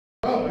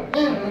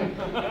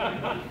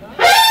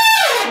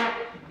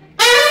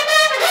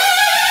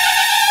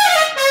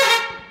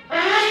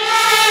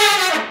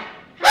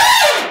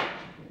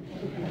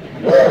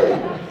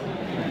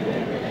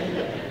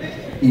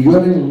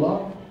you're in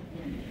love,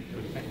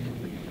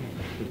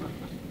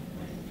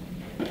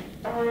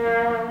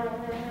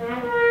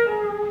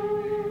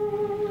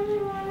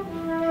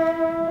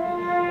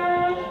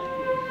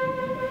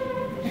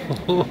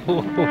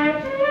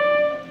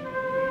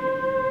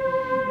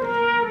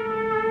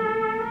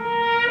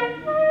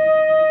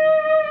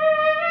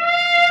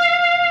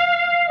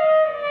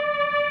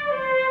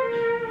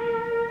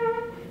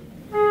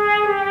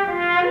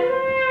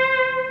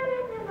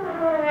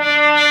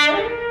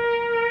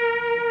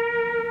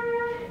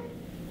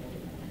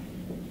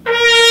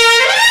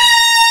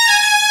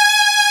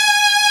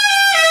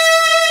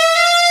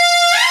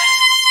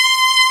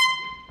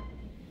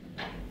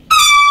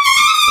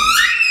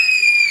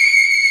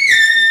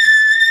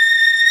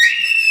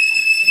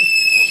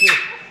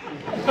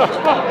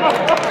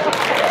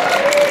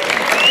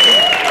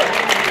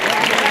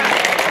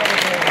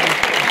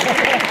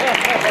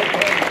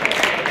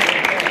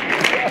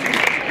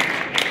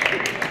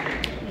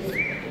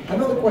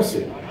 another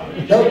question.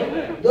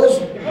 Those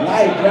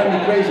lights drive me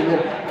crazy, man.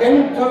 Can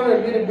you turn a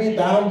little bit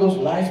down those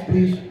lights,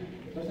 please?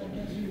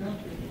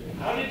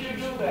 How did you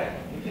do that?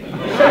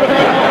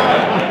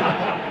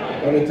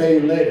 I'm gonna tell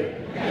you later.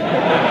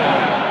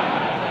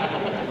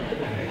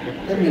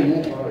 Let me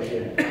move over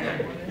here.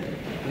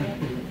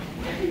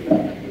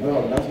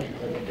 No, that's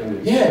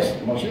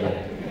yes, much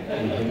better.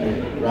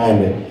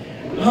 Right.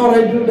 How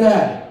did I do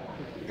that?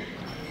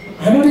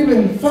 I don't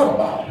even thought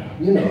about it,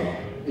 you know.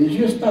 If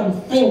you start to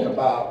think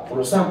about, for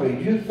example,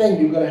 if you think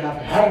you're going to have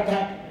a heart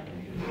attack,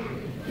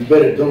 you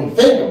better don't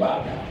think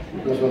about that,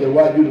 because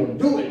otherwise you don't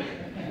do it.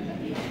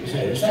 You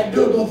say, is that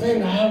good to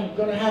think I'm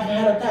going to have a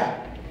heart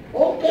attack?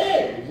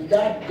 Okay, if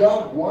that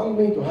God wants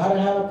me to have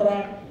a heart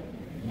attack,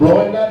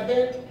 blowing that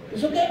thing,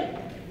 it's okay.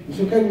 It's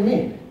okay with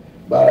me.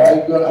 But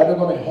I don't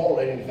want to hold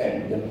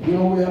anything. You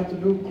know what we have to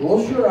do?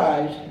 Close your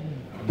eyes,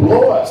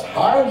 blow as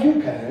hard as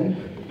you can,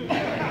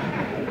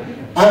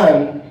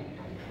 and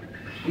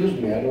excuse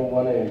me, I don't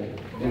want to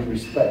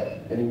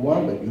disrespect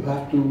anyone, but you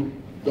have to,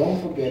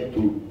 don't forget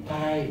to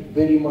tie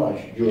very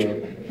much your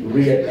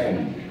rear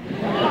end. You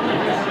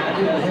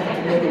have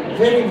to make it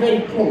very,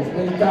 very close,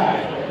 very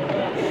tight.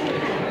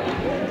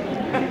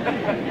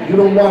 You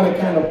don't want a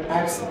kind of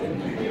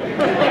accident.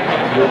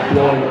 You're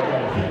blowing the car.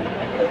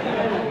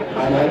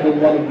 And I don't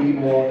want to be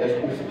more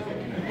specific.